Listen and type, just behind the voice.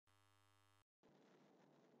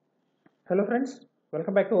Hello friends,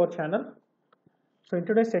 welcome back to our channel. So in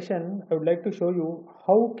today's session, I would like to show you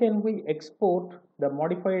how can we export the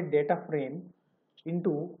modified data frame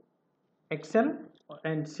into Excel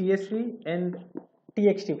and CSV and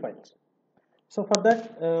TXT files. So for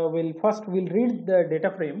that, we'll read the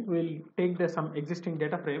data frame. We'll take some existing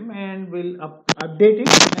data frame and we'll update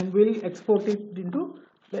it and we'll export it into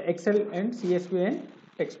the Excel and CSV and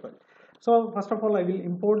text file. So first of all, I will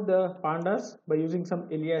import the pandas by using some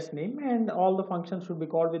alias name, and all the functions should be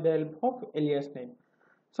called with the help of alias name.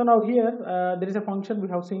 So now here there is a function we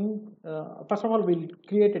have seen. First of all, we'll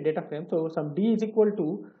create a data frame. So some d is equal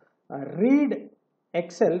to read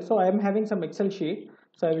Excel. So I am having some Excel sheet.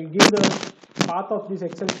 So I will give the path of this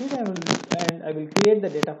Excel sheet and I will create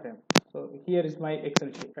the data frame. So here is my Excel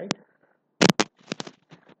sheet, right?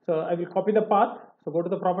 So I will copy the path. So go to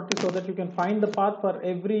the property so that you can find the path for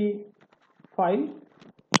every file.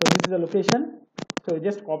 So this is the location. So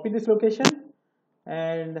just copy this location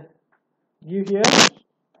and give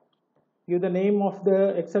the name of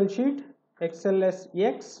the Excel sheet,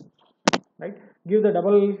 XLSX, right? Give the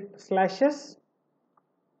double slashes,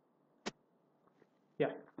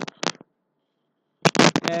 yeah,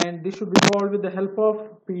 and this should be called with the help of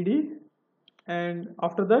PD, and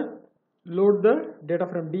after that load the data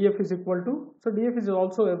frame. df is equal to, so df is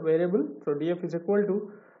also a variable, so df is equal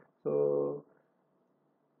to, so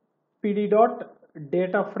PD dot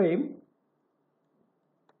data frame,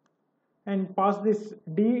 and pass this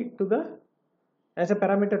d to the as a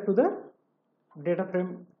parameter to the data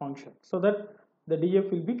frame function, so that the df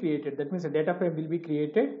will be created. That means a data frame will be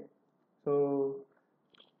created. So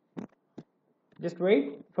just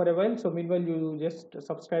wait for a while. So meanwhile, you just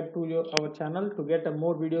subscribe to our channel to get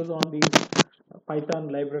more videos on these Python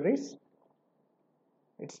libraries.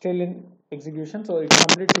 It's still in execution, so it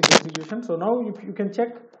completes its execution. So now if you can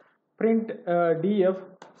check print df,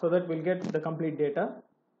 so that we'll get the complete data,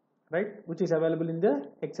 right, which is available in the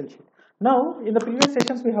Excel sheet. Now in the previous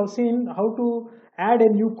sessions we have seen how to add a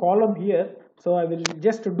new column here. So I will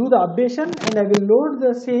just do the updation and I will load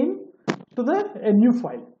the same to a new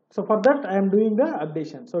file. So for that I am doing the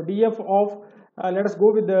updation. So df of let us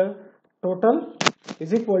go with the total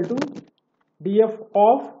is equal to df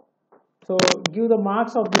of, so give the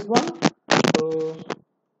marks of this one. So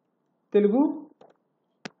Telugu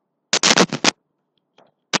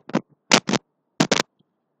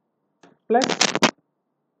plus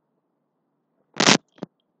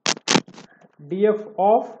df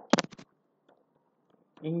of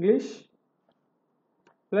English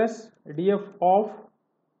plus df of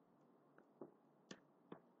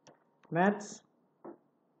maths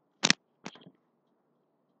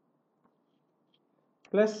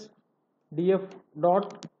plus df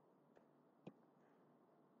dot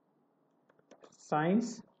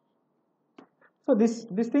science. So this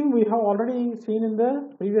thing we have already seen in the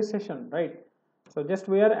previous session, right? So just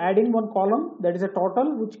we are adding one column, that is a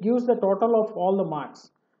total, which gives the total of all the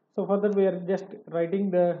marks. So for that we are just writing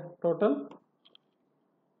the total.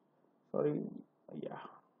 Sorry, yeah.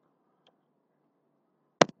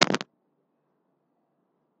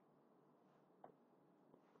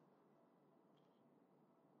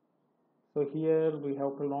 So here we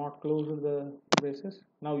have to not close the braces.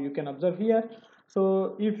 Now you can observe here.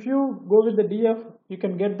 So if you go with the df, you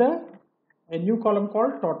can get a new column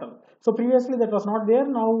called total. So previously that was not there.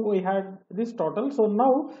 Now we had this total. So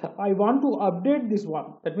now I want to update this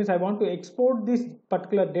one. That means I want to export this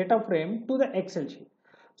particular data frame to the Excel sheet.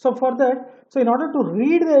 So for that, so in order to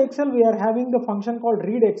read the Excel, we are having the function called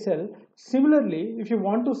read Excel. Similarly, if you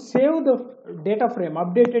want to save the data frame,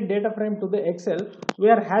 updated data frame to the Excel, we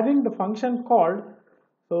are having the function called,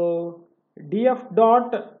 so df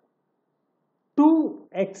dot to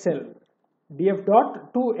Excel, df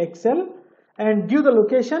dot to Excel, and give the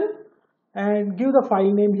location and give the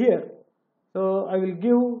file name here. So I will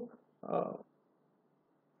give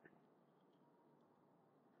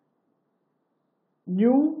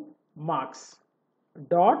new marks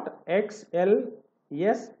dot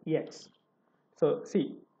xlsx. So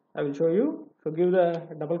see, I will show you. So give the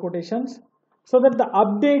double quotations, so that the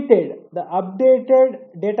updated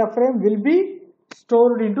data frame will be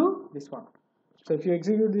stored into this one. So if you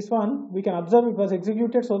execute this one, we can observe it was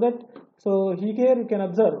executed, so that, so here you can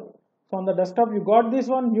observe. So on the desktop you got this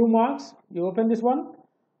one, new marks, you open this one,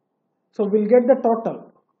 so we'll get the total.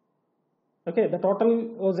 Okay, the total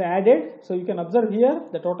was added, so you can observe here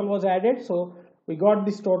the total was added. So we got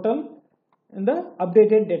this total in the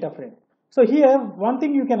updated data frame. So here one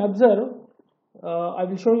thing you can observe, I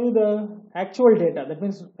will show you the actual data, that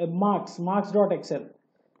means marks.excel.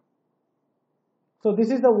 So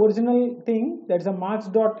this is the original thing, that's a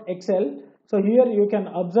marks.excel. So here you can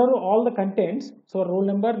observe all the contents. So roll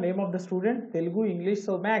number, name of the student, Telugu, English,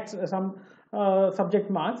 so max some subject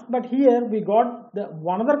marks. But here we got the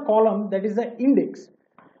one other column, that is the index.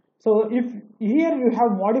 So if here you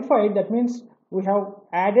have modified, that means we have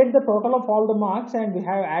added the total of all the marks and we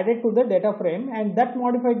have added to the data frame, and that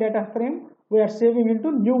modified data frame we are saving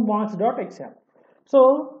into new marks.xl.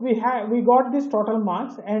 So we got this total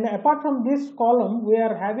marks, and apart from this column we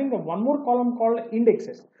are having a one more column called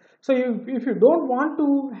indexes. So if you don't want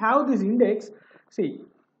to have this index, see,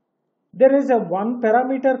 there is a one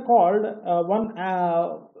parameter called one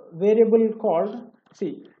variable called,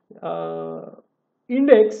 see,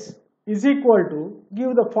 index is equal to,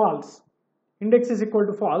 give the false, index is equal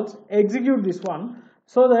to false, execute this one,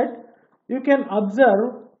 so that you can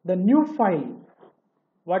observe the new file.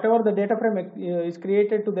 Whatever the data frame is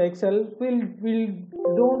created to the Excel, will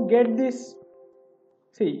don't get this.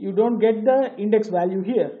 See, you don't get the index value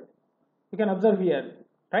here. You can observe here,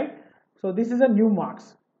 right? So this is a new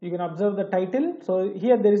marks. You can observe the title. So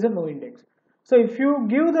here there is a no index. So if you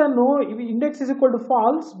give the no index is equal to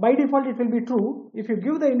false, by default it will be true. If you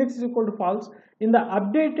give the index is equal to false, in the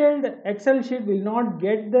updated Excel sheet will not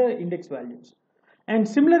get the index values. And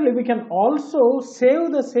similarly, we can also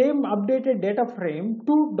save the same updated data frame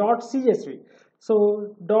to .csv.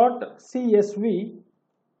 So .csv,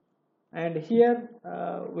 and here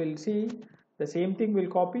we'll see the same thing, we'll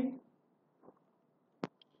copy,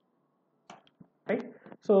 right?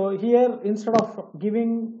 So here instead of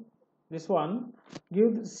giving this one,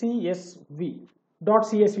 give .csv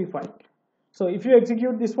file. So if you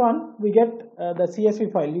execute this one, we get the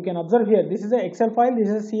CSV file. You can observe here, this is an Excel file, this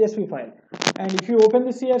is a CSV file. And if you open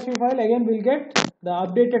the CSV file, again we'll get the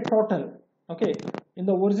updated total. Okay, in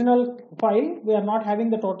the original file, we are not having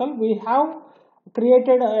the total. We have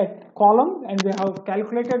created a column and we have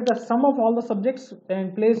calculated the sum of all the subjects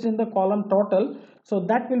and placed in the column total. So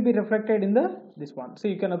that will be reflected in this one. So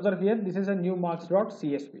you can observe here, this is a new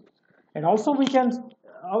marks.csv. And also we can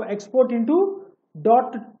export into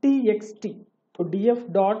 .txt. So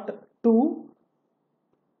df.to,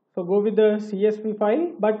 so go with the CSV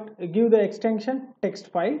file, but give the extension text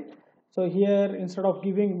file. So here instead of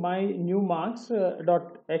giving my new marks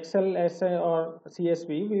 .xls or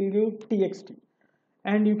CSV, we will give txt,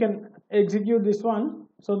 and you can execute this one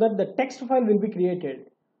so that the text file will be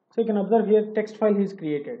created. So you can observe here, text file is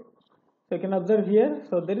created. So you can observe here,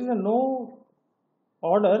 so there is a no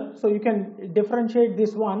order, so you can differentiate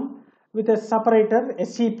this one with a separator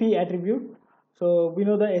SCP attribute. So we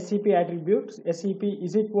know the SCP attributes, SCP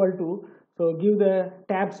is equal to, so give the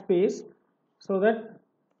tab space, so that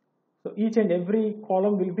so each and every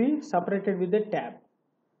column will be separated with the tab,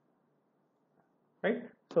 right?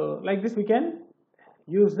 So like this we can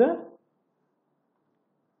use the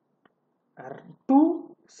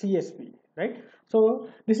to CSV, right? So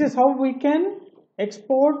this is how we can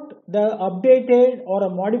export the updated or a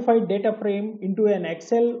modified data frame into an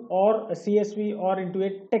Excel or a CSV or into a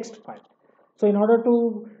text file. So in order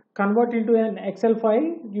to convert into an Excel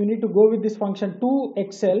file, you need to go with this function to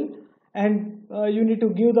Excel, and you need to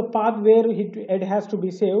give the path where it has to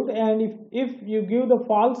be saved. And if you give the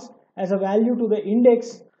false as a value to the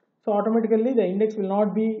index, so automatically the index will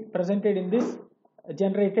not be presented in this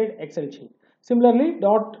generated Excel sheet. Similarly,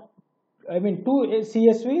 to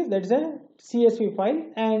CSV, that is a CSV file,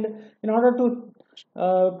 and in order to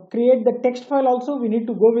create the text file also, we need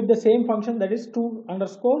to go with the same function, that is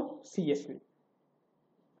to_CSV,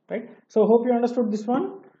 right? So hope you understood this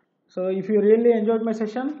one. So if you really enjoyed my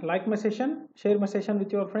session, like my session, share my session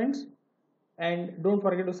with your friends, and don't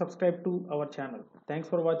forget to subscribe to our channel. Thanks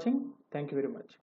for watching. Thank you very much.